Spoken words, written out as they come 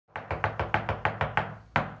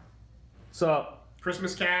So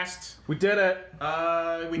Christmascast. we did it.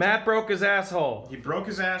 Matt broke his asshole. He broke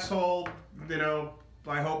his asshole. You know,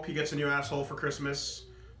 I hope he gets a new asshole for Christmas.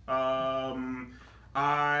 We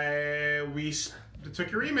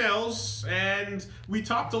took your emails and we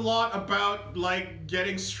talked a lot about like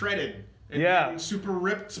getting shredded and getting super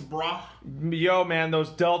ripped, brah. Yo, man,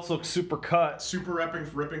 those delts look super cut. Super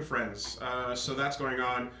ripping friends. So that's going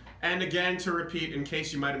on. And again, to repeat, in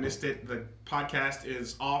case you might have missed it, the podcast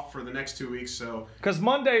is off for the next 2 weeks. So because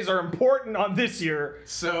Mondays are important on this year.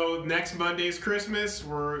 So next Monday's Christmas.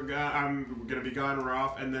 I'm gonna be gone. We're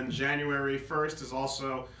off, and then January 1st is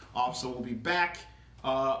also off. So we'll be back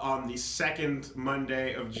on the second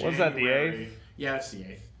Monday of January. Was that the 8th? Yeah, it's the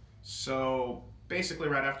 8th. So basically,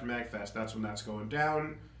 right after MagFest, that's when that's going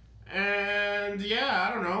down. And yeah,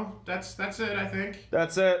 I don't know. That's it. I think.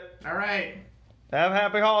 That's it. All right. Have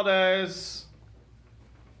happy holidays.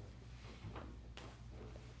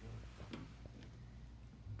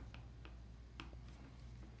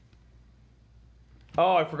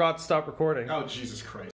 Oh, I forgot to stop recording. Oh, Jesus Christ.